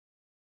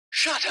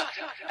Shut up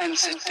and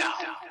sit down.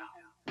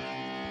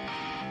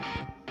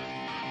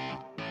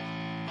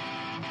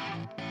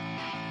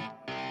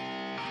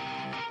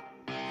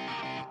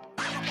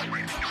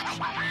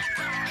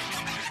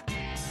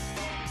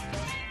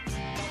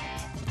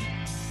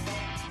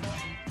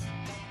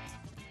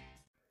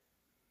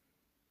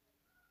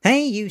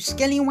 Hey, you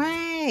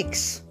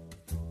scallywags!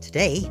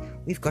 Today,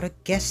 we've got a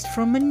guest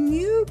from a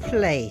new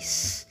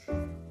place.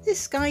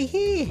 This guy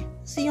here,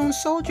 Zeon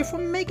Soldier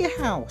from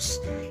Megahouse.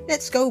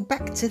 Let's go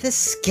back to the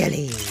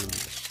skelly.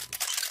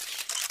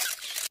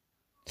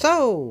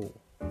 So,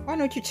 why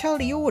don't you tell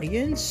the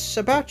audience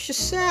about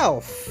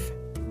yourself,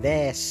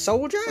 there,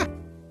 soldier?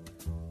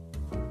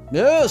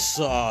 Yes,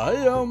 I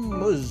am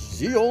a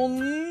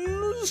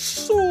Zeon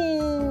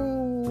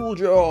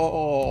Soldier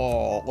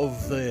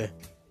of the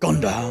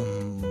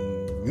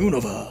Gundam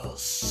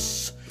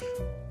universe.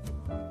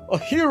 A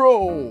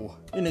hero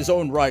in his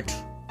own right.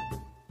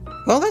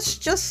 Well, that's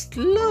just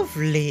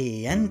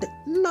lovely, and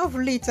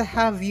lovely to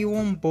have you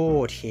on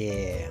board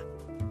here.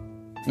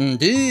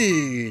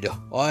 Indeed,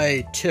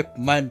 I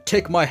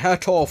take my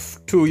hat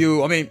off to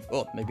you. I mean,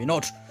 well, maybe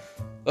not.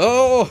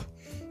 Oh,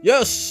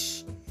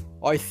 yes,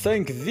 I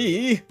thank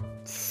thee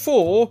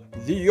for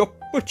the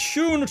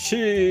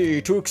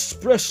opportunity to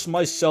express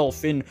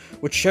myself in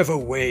whichever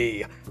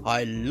way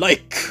I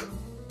like.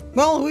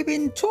 Well, we've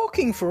been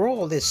talking for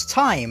all this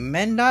time,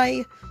 and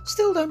I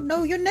still don't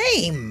know your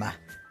name.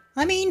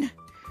 I mean,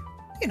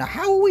 you know,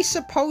 how are we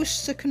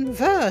supposed to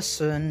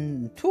converse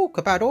and talk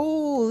about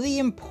all the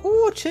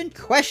important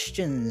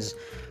questions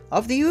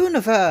of the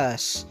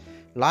universe?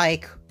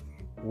 Like,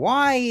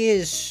 why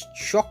is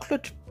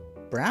chocolate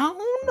brown?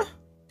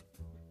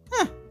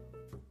 Huh.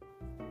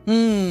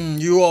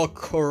 You are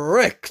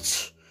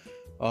correct.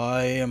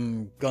 I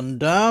am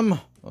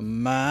Gundam, a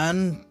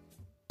man.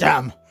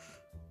 Damn.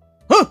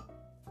 Huh!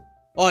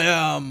 I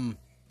am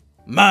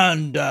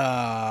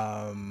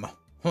Mandam.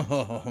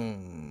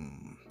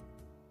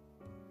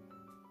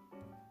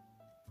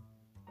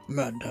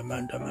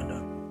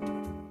 Manda.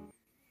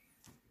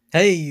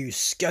 Hey, you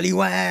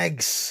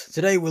scallywags!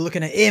 Today we're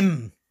looking at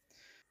him.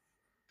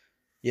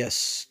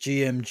 Yes,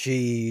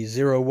 GMG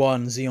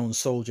Zeon Zeon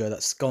Soldier.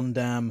 That's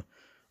Gundam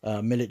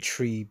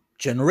military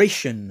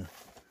generation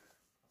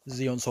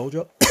Zeon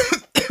Soldier.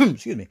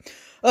 Excuse me.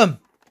 Right,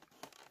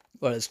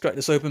 let's crack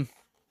this open.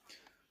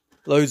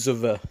 Loads of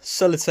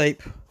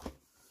sellotape.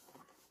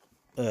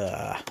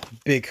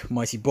 Big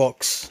mighty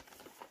box.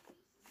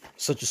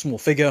 Such a small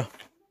figure.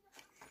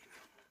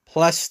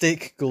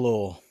 Plastic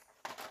galore.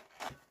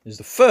 This is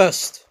the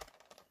first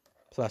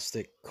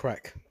plastic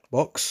crack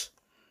box.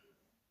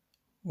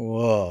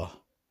 Whoa.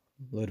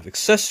 Load of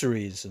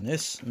accessories in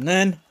this. And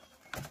then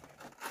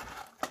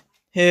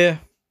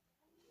here,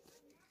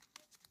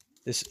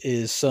 this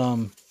is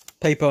some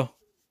paper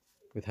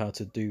with how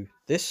to do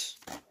this.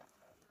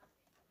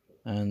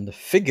 And the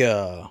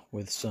figure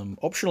with some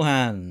optional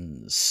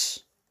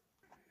hands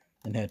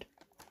and head.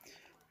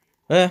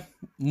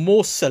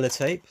 More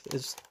sellotape.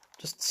 There's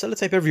just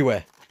sellotape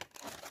everywhere.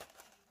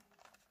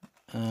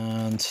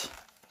 And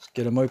let's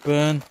get them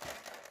open.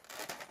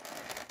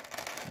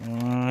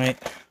 Alright.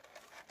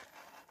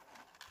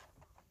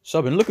 So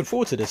I've been looking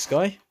forward to this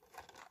guy.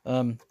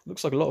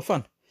 Looks like a lot of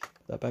fun.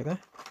 Put that back there.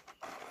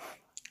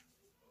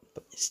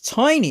 But it's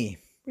tiny,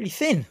 really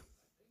thin,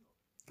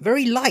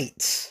 very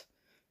light.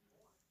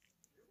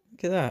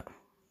 Look at that.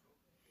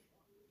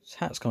 His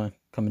hat's coming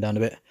down a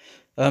bit.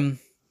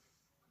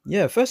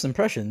 Yeah, first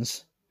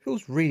impressions,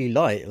 feels really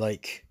light,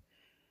 like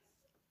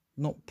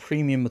not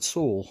premium at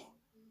all.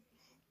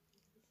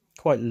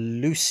 Quite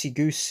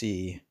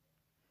loosey-goosey.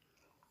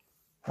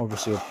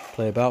 Obviously, we'll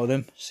play about with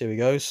him, see how he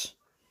goes.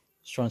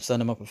 Let's try and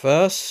stand him up at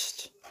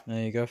first.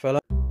 There you go, fella.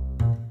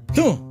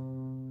 Huh.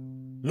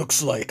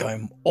 Looks like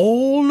I'm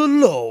all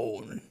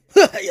alone.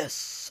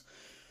 Yes.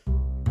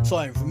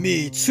 Time for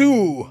me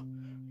to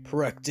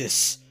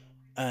practice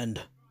and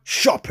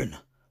sharpen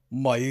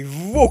my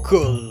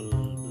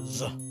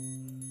vocals.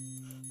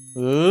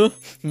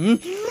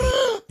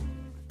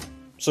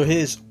 So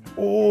here's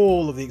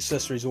all of the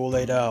accessories all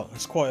laid out.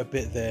 There's quite a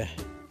bit there.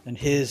 And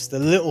here's the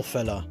little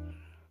fella,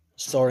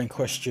 star in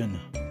question,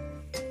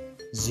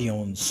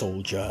 Zeon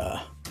Soldier.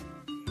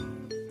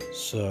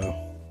 So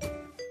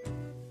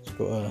it's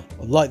got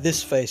I like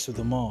this face with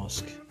the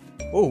mask.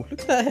 Oh,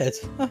 look at that head.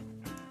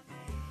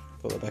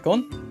 Put that back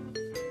on.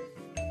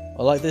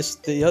 I like this.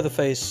 The other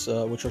face,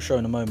 which I'll show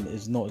in a moment,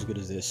 is not as good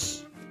as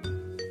this.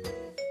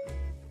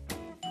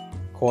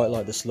 Quite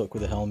like this look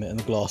with the helmet and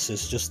the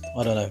glasses. Just,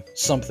 I don't know,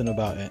 something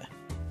about it.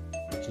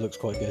 It looks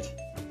quite good.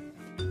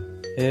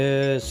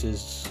 Here's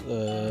his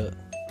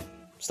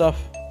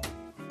stuff.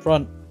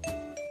 Front.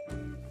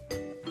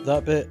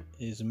 That bit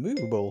is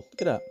movable.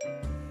 Look at that.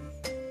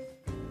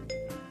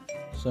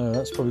 So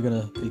that's probably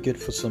going to be good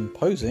for some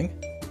posing.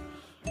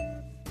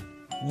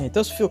 Yeah, it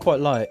does feel quite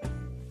light.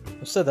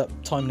 I've said that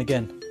time and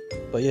again.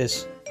 But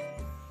yes.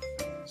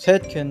 His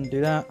head can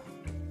do that.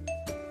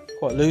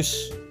 Quite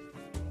loose.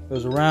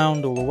 Goes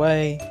around all the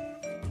way.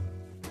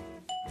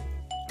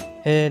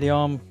 Here the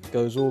arm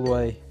goes all the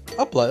way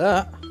up like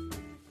that.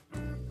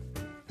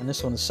 And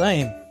this one the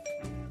same.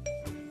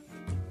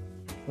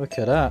 Look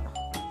at that.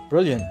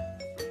 Brilliant.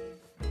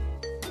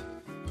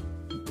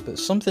 But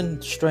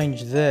something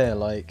strange there,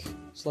 like,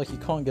 it's like you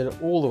can't get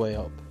it all the way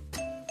up.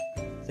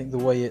 I think the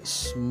way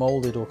it's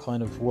molded or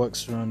kind of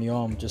works around the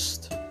arm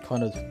just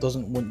kind of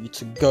doesn't want you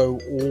to go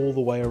all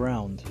the way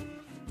around.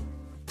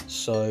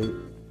 So,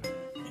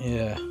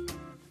 yeah,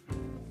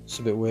 it's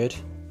a bit weird.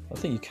 I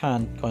think you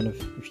can kind of,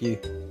 if you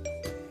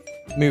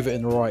move it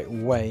in the right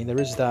way. There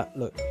is that,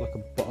 look, like a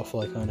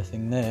butterfly kind of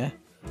thing there.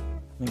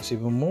 Makes it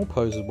even more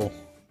poseable.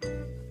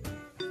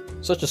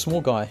 Such a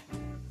small guy,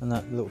 and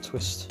that little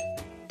twist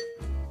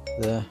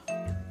there.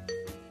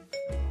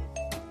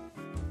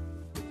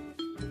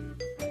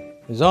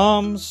 His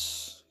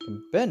arms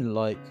can bend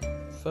like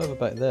further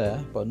back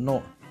there, but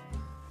not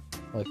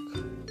like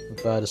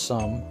as bad as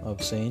some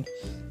I've seen.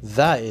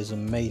 That is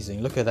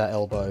amazing. Look at that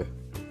elbow.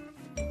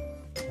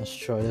 Let's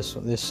try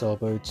this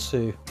elbow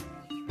too.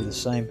 Should be the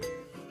same,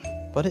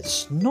 but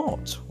it's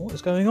not. What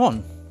is going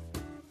on?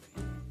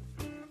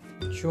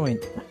 The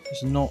joint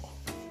is not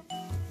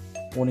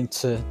wanting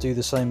to do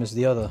the same as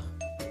the other.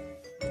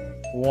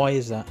 Why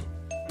is that?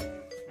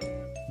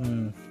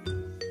 To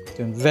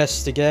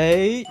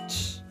investigate.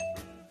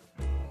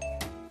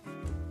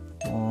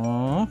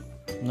 Oh,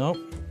 nope.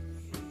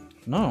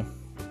 No,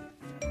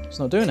 it's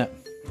not doing it.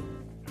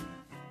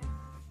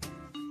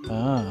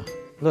 Ah,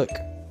 look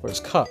where it's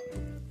cut.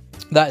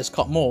 That is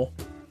cut more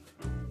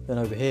than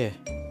over here.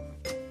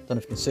 Don't know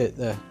if you can see it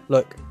there.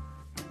 Look,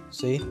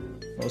 see?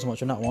 Not as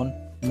much on that one.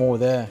 More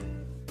there.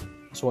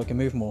 So I can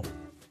move more.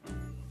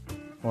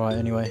 Alright,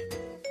 anyway.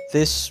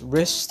 This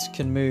wrist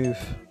can move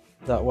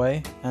that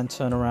way and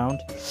turn around.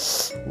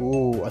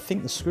 Ooh, I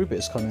think the screw bit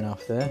is coming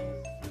off there.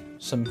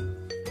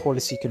 Some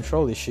quality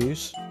control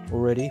issues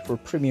already for a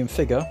premium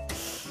figure.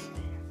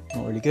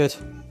 Not really good.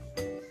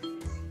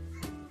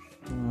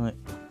 Alright.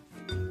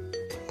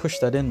 Push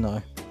that in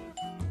though.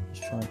 Let's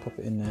try and pop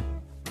it in there.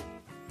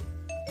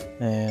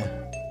 There.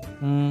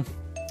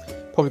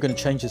 Probably going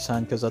to change this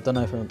hand because I don't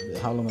know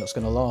how long that's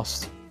going to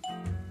last.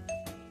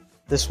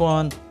 This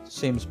one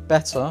seems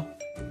better.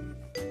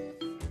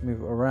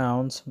 Move it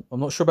around. I'm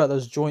not sure about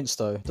those joints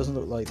though. It doesn't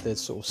look like they'd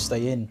sort of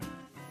stay in.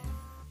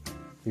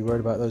 Be worried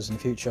about those in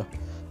the future.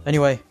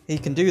 Anyway, he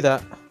can do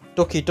that.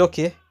 Doki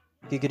doki.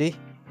 Giggity.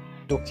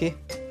 Doki.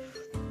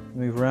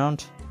 Move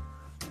around.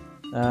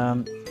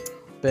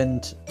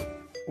 Bend.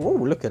 Oh,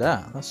 look at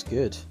that. That's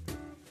good.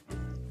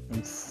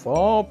 And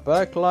fall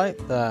back like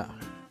that.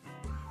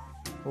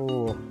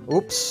 Oh,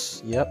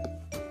 oops. Yep.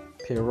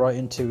 Peer right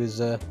into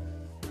his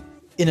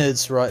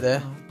innards right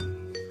there.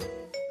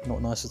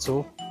 Not nice at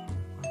all.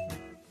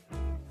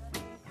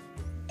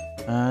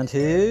 And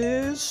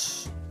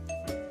here's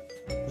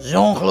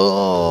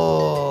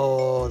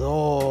Jean-Claude.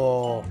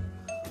 Oh,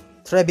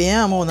 très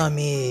bien, mon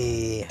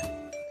ami.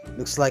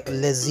 Looks like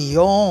Le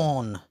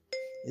Zeon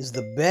is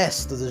the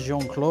best of the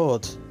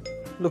Jean-Claude.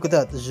 Look at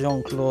that, the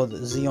Jean-Claude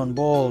Zeon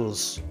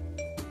balls.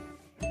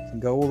 Can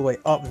go all the way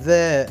up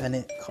there, and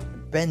it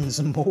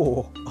bends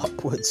more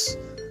upwards.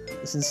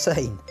 It's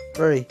insane.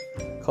 Very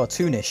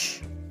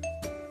cartoonish.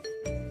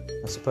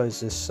 I suppose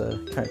this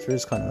character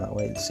is kind of that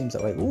way. It seems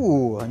that way.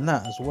 Ooh, and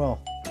that as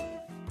well.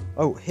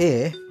 Oh,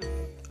 here,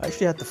 I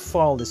actually had to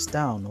file this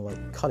down or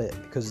like cut it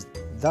because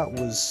that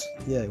was,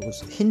 yeah, it was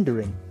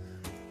hindering.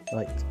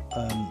 Like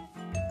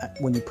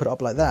when you put it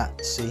up like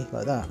that, see,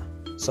 like that.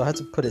 So I had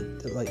to put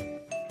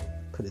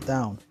it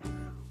down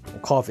or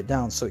carve it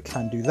down so it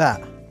can do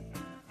that,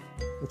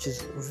 which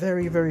is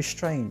very, very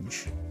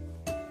strange.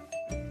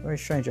 Very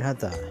strange. I had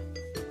that.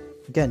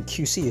 Again,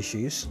 QC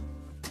issues.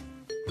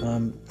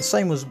 The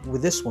same was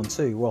with this one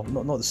too. Well,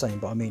 not the same,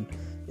 but I mean,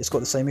 it's got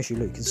the same issue.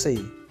 Look, you can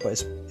see,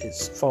 but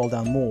it's filed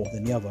down more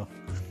than the other.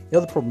 The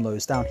other problem though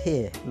is down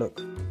here.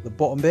 Look, the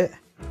bottom bit.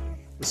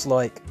 It's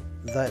like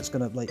that's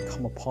gonna like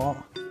come apart,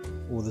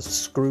 or the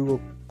screw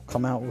will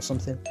come out or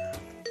something.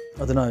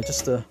 I don't know.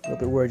 Just a little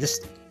bit worried.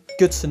 Just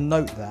good to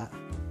note that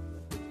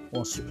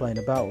whilst you're playing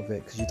about with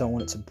it, because you don't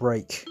want it to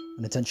break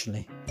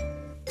unintentionally.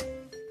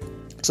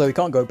 So we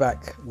can't go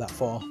back that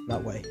far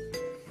that way.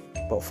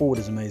 But forward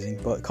is amazing,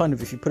 but kind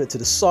of if you put it to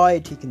the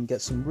side, you can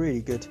get some really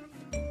good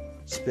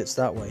splits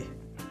that way.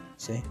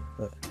 See,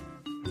 look,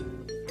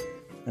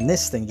 and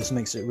this thing just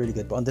makes it really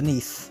good, but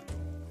underneath,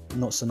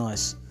 not so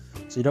nice.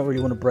 So you don't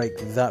really want to break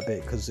that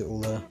bit because it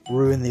will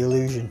ruin the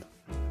illusion.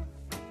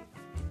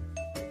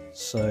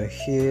 So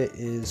here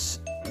is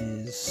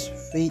his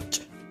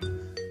feet.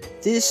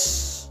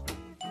 This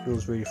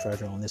feels really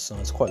fragile on this side.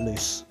 It's quite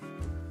loose.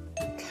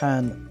 You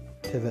can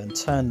pivot and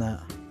turn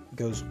that.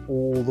 Goes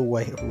all the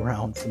way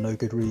around for no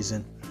good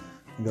reason,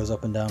 and goes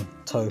up and down.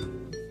 Toe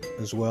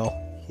as well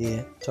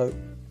here, toe.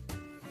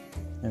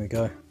 There we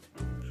go.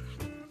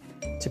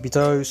 Tippy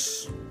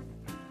toes.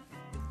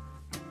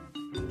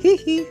 Hee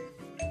hee.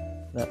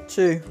 That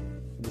too,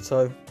 with the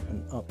toe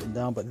and up and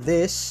down. But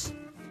this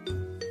is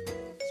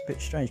a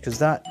bit strange because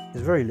that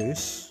is very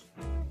loose.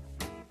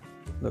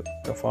 Look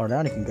how far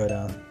down you can go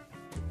down,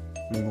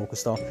 moonwalker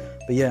style.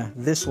 But yeah,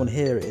 this one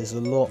here is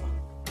a lot.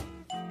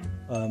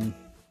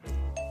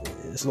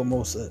 it's a lot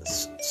more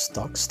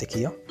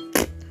stickier.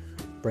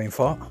 Brain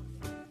fart.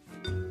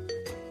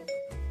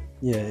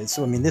 Yeah,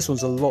 I mean, this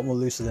one's a lot more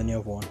looser than the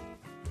other one.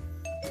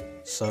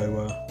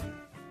 So,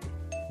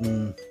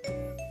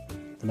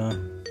 don't know.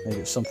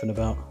 Maybe it's something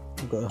about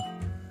I've got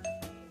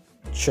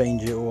to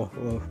change it or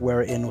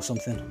wear it in or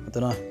something. I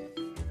don't know.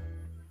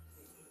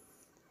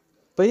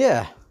 But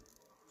yeah,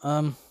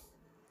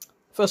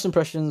 first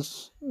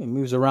impressions. It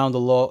moves around a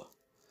lot.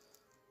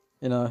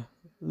 You know, a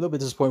little bit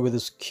disappointed with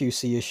his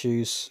QC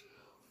issues,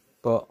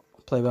 but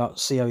I'll play about,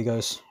 see how he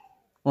goes.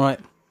 Right.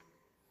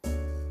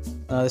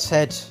 This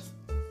head.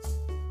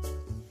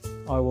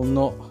 I will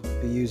not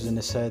be using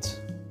this head.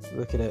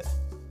 Look at it.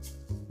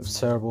 It looks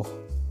terrible.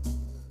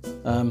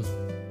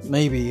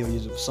 Maybe I'll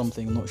use it for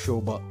something, I'm not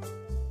sure, but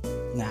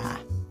nah.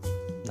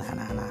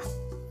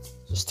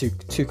 Just too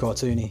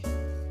cartoony.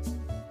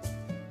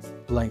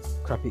 Blank,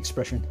 crappy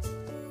expression.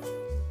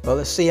 But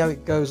let's see how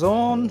it goes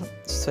on.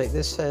 Let's take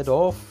this head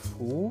off.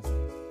 Ooh.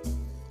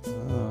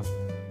 Ah,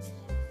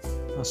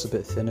 that's a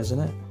bit thin, isn't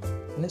it?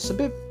 And it's a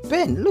bit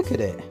bent. Look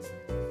at it.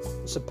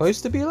 It's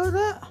supposed to be like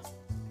that?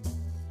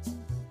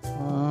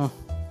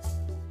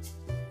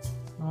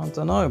 I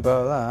don't know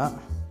about that.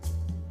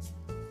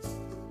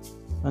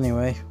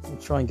 Anyway, we'll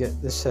try and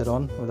get this head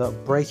on without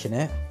breaking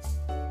it.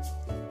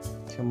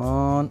 Come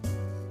on.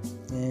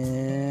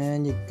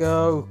 And you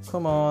go.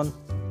 Come on.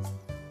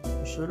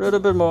 Just a little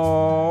bit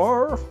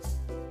more.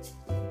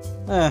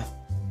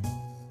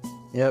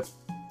 Yep,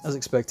 as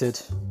expected.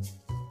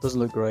 Doesn't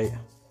look great.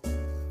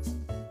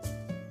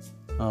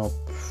 I'll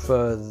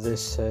prefer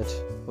this head.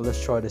 Well,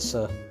 let's try this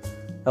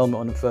helmet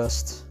on it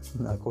first.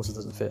 No, of course it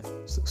doesn't fit.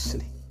 This looks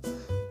silly.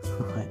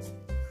 Right.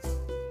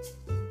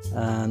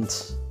 And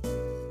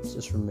let's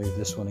just remove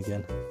this one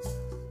again.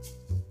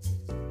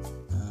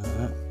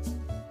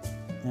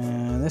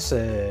 And this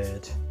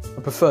head.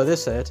 I prefer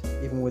this head,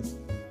 even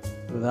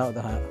without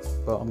the hat.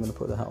 But I'm going to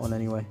put the hat on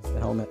anyway, the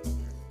helmet.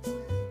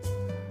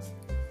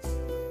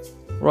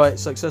 Right,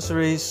 so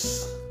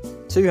accessories.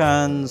 2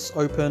 hands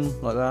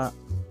open like that.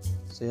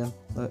 See them?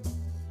 Look.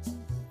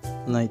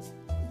 And they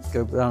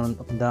go down,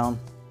 up and down.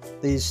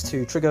 These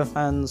 2 trigger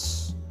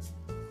hands,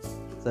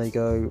 they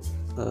go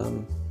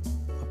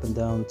up and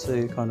down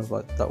too, kind of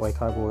like that way,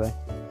 cowboy way.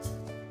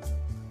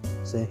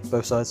 See,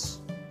 both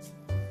sides.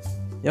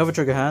 The other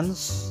trigger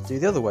hands do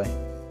the other way,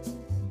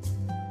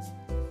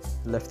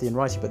 lefty and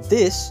righty. But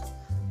this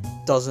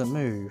doesn't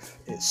move;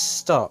 it's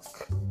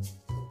stuck.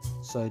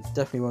 So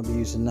definitely won't be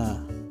using that.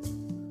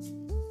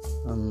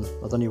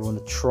 I don't even want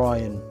to try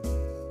and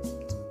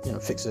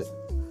fix it.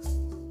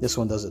 This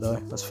one does it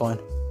though. That's fine.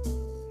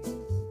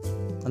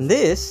 And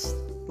this,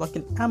 like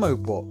an ammo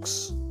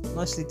box,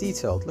 nicely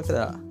detailed. Look at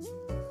that.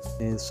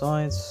 The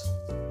sides,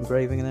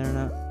 engraving in there and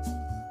that.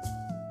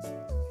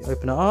 You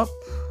open it up,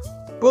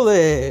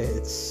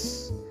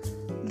 bullets,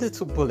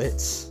 little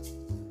bullets,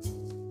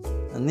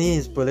 and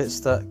these bullets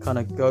that kind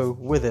of go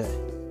with it.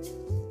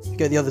 You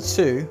get the other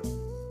 2,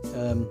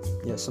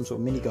 some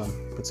sort of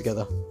minigun put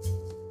together.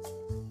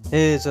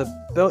 Here's a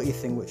belty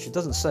thing, which it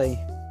doesn't say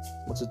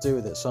what to do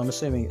with it, so I'm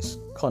assuming it's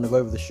kind of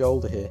over the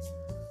shoulder here.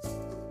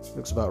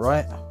 Looks about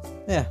right.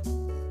 Yeah,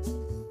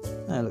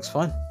 it looks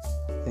fine.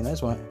 I think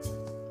that's right.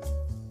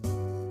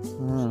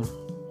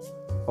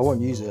 I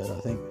won't use it, I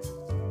think.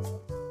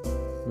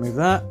 Remove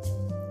that.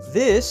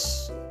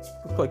 This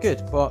looks quite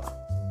good, but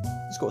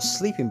it's got a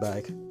sleeping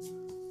bag.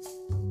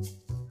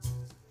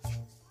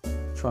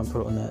 Try and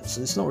put it on there.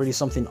 So it's not really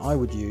something I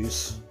would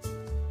use,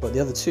 but the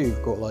other 2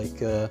 have got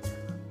like a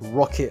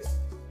rocket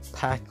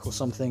pack or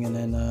something, and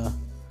then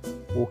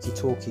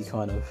walkie-talkie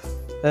kind of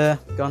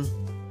gun,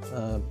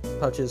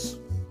 pouches,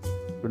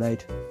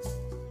 grenade.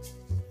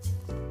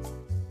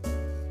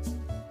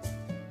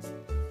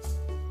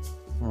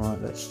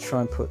 Alright, let's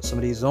try and put some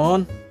of these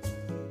on.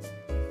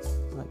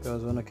 That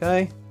goes on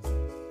okay.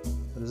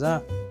 What is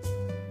that?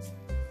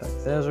 Back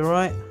there's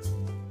alright.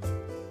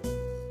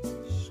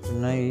 This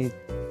grenade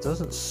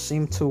doesn't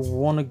seem to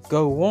want to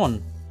go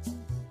on.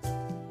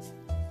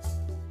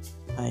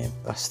 Hey, you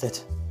bastard.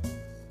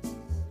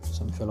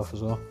 Something fell off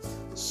as well.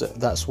 So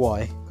that's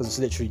why, because it's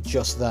literally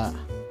just that.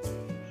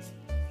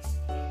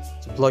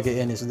 To plug it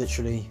in is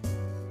literally...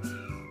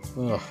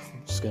 Ugh,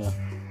 I'm just gonna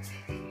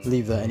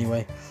leave that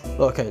anyway.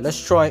 Okay, let's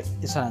try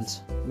his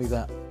hand. Move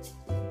that.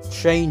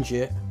 Change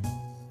it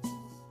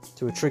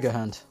to a trigger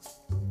hand.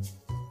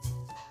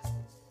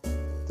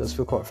 Does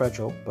feel quite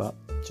fragile, but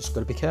just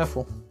gotta be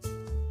careful.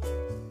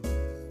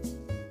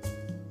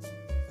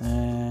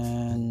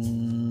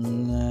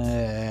 And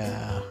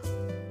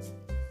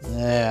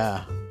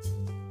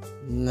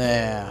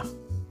there.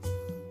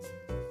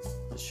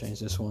 Let's change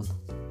this one.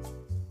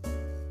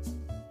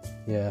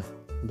 Yeah,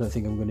 I don't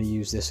think I'm going to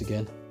use this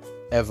again.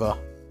 Ever.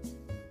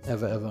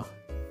 And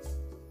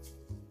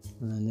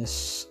then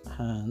this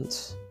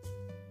hand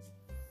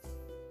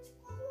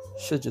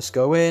should just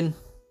go in.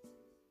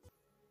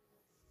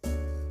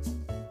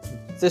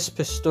 This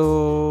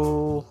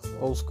pistol,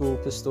 old school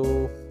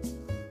pistol.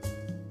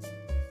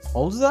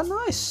 Oh, is that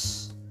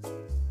nice?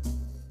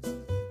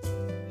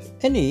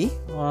 any,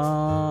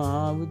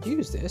 I would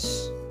use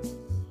this.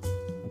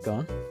 Go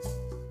on.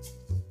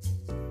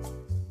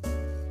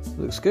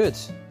 Looks good.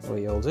 The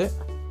way you hold it.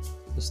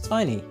 It's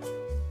tiny.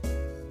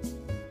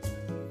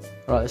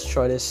 Right, let's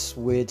try this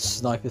weird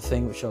sniper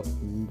thing, which I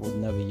would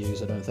never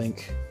use, I don't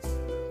think.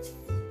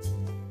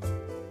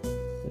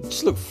 It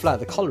just looks flat.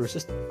 The colour is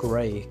just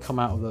grey. Come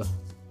out of the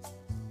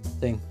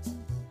thing.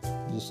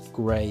 Just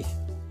grey.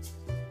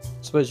 I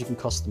suppose you can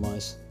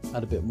customise.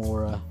 Add a bit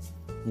more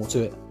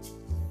to it.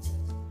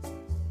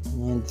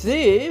 And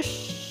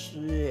this,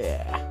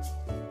 yeah.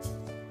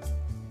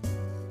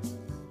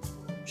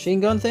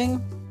 Machine gun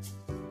thing?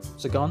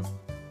 It's a gun,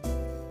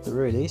 at the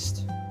very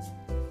least.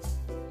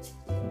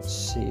 Let's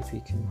see if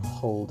we can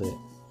hold it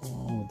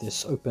with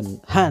this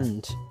open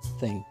hand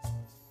thing.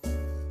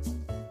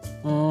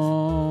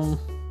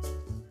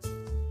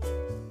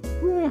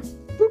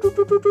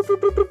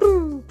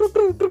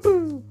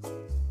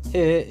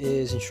 Here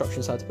is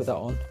instructions how to put that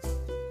on,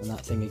 and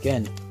that thing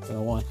again. Don't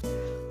know why.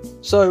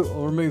 So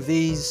I'll remove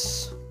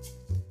these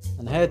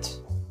and the head.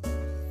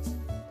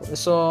 Put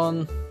this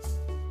on.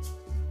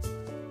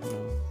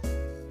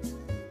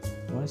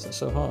 Why is that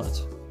so hard?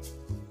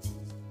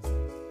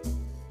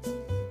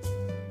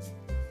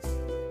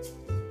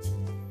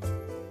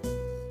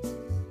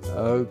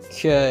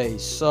 Okay,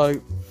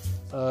 so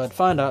I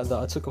found out that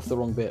I took off the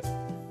wrong bit.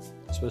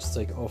 I'm supposed to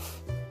take it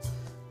off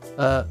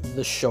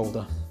the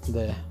shoulder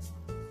there,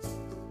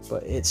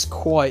 but it's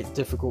quite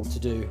difficult to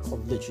do.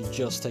 I've literally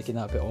just taken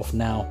that bit off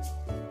now,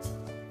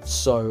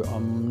 so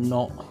I'm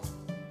not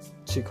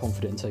too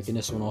confident in taking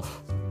this one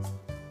off.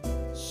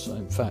 So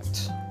in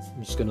fact,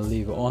 I'm just going to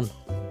leave it on.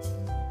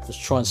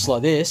 Just try and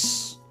slide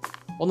this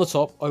on the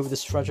top over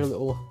this fragile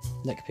little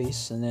neck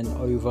piece, and then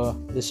over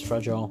this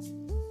fragile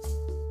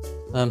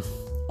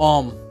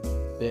arm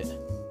bit.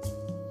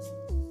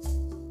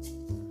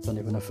 Don't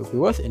even know if it'll be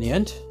worth it in the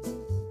end.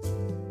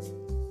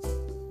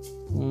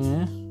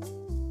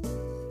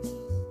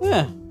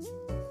 Yeah,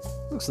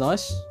 looks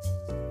nice.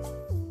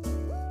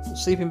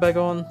 Sleeping bag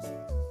on,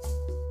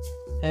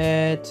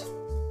 head,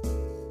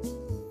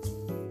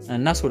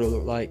 and that's what it'll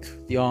look like.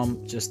 The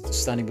arm just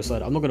standing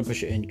beside it. I'm not going to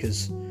push it in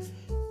because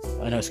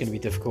I know it's going to be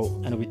difficult,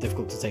 and it'll be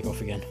difficult to take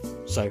off again.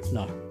 So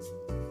no.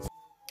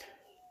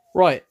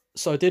 Right,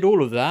 so I did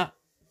all of that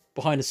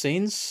behind the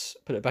scenes,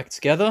 put it back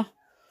together,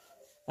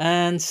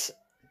 and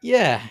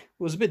yeah, it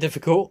was a bit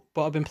difficult,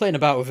 but I've been playing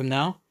about with him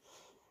now.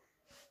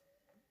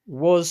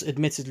 Was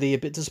admittedly a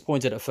bit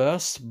disappointed at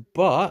first,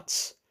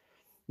 but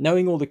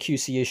knowing all the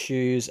QC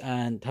issues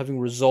and having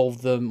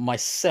resolved them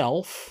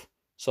myself,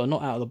 so I'm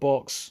not out of the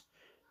box,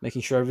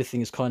 making sure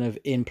everything is kind of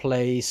in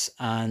place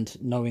and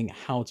knowing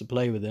how to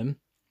play with him,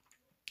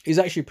 is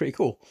actually pretty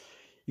cool.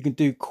 You can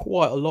do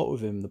quite a lot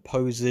with him. The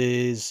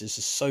poses, there's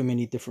just so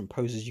many different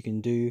poses you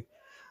can do.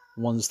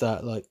 Ones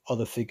that like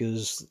other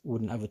figures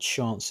wouldn't have a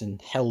chance in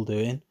hell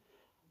doing.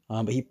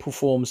 But he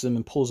performs them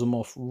and pulls them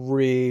off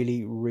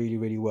really, really,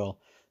 really well.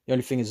 The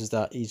only thing is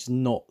that he's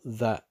not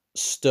that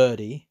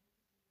sturdy.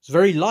 It's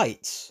very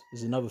light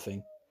is another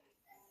thing.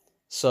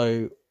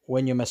 So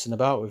when you're messing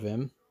about with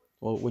him,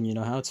 or when you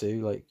know how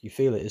to, like you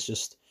feel it, it's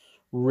just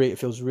it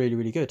feels really,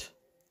 really good.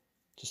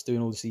 Just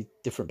doing all these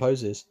different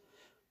poses.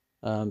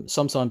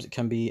 Sometimes it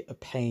can be a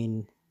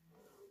pain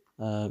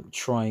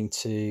trying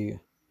to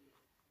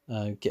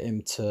get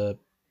him to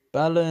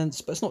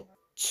balance, but it's not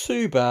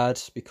too bad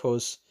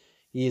because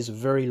he is a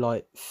very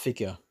light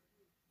figure.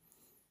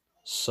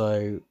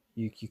 So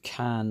you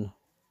can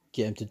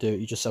get him to do it.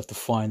 You just have to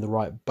find the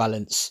right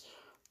balance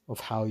of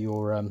how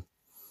you're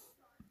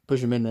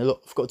pushing him in there.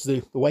 Look, I forgot to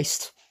do the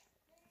waist.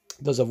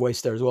 It does have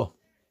waist there as well.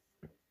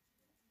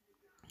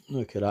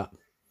 Look at that.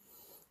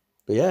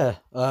 But yeah,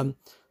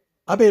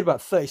 I paid about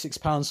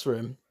 £36 for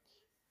him.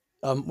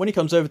 When he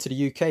comes over to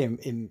the UK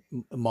in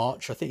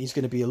March, I think he's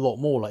going to be a lot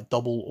more, like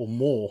double or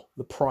more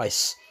the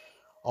price.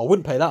 I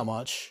wouldn't pay that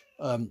much.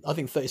 I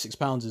think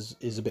 £36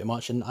 is a bit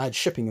much, and I had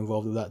shipping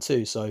involved with that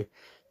too. So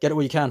get it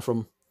where you can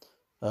from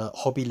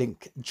Hobby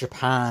Link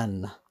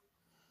Japan,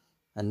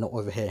 and not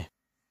over here.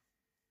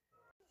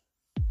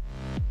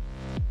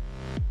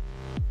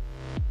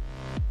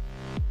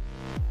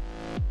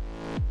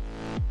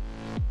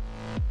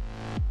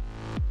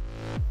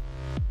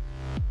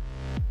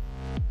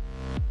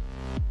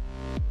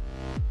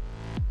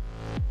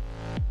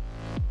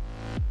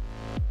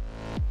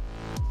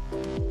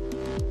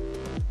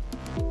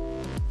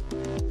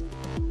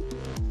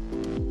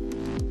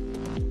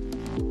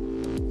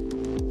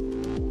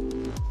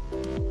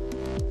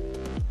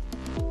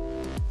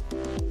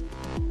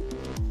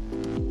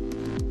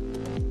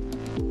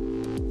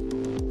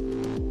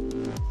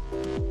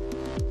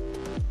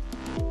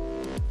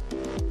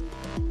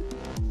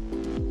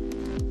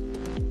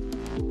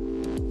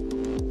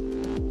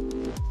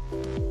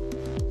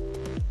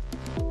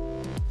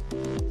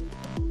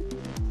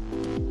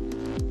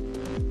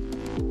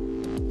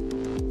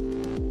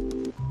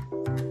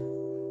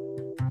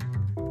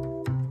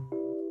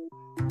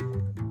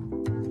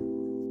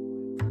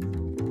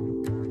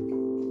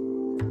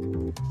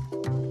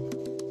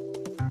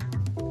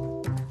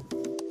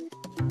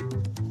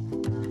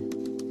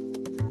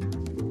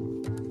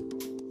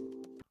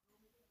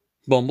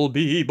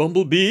 Bumblebee,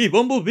 bumblebee,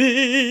 bumblebee.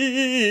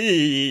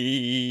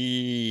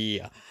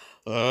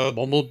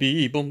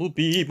 Bumblebee,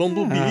 bumblebee,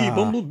 bumblebee, Ah.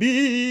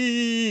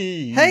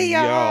 bumblebee. Hey,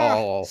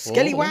 Yeah.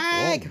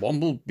 Skellywag!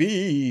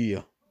 Bumblebee.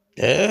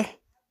 Eh?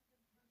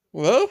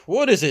 Well,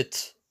 what is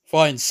it?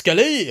 Fine,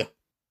 Skelly.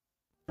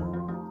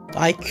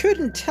 I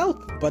couldn't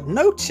help but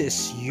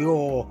notice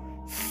your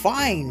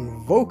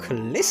fine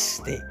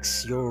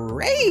vocalistics, your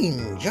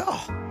range.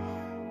 Oh,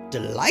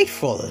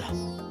 delightful.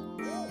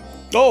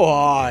 Oh,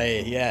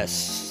 hi.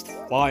 Yes.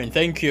 Fine,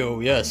 thank you.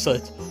 Yes,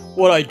 that's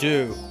what I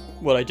do.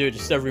 What I do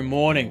just every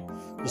morning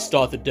to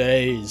start the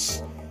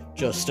days.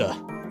 Just,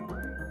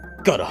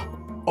 gotta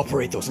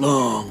operate those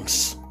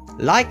lungs.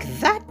 Like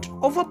that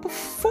of a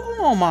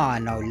performer,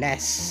 no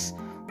less.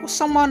 Or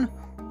someone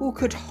who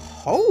could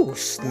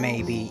host,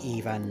 maybe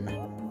even.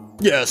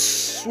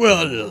 Yes,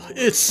 well,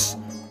 it's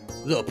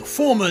the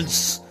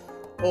performance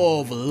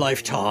of a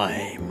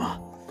lifetime.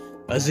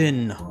 As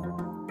in,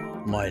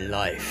 my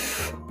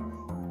life.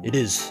 It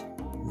is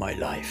my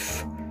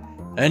life.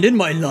 And in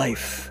my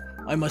life,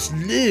 I must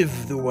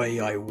live the way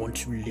I want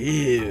to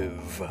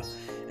live.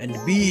 And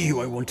be who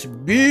I want to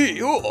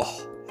be.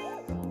 Oh.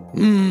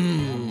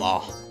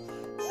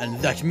 And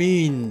that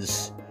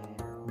means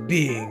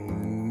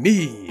being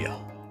me.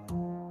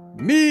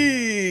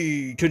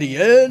 Me to the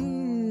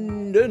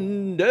end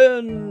and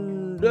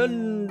end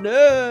and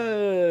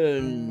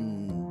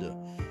end.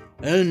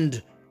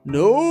 And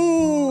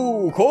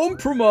no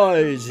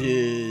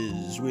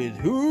compromises with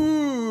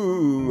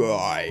who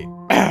I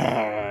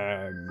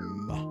am.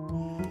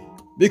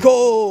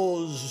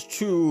 Because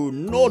to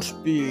not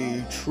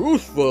be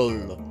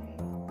truthful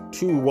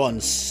to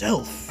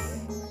oneself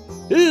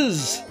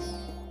is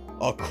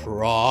a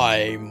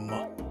crime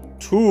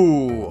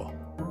to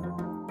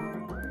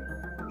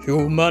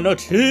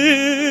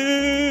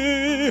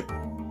humanity.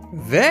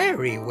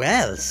 Very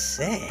well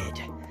said.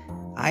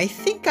 I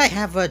think I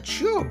have a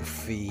job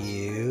for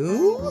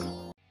you.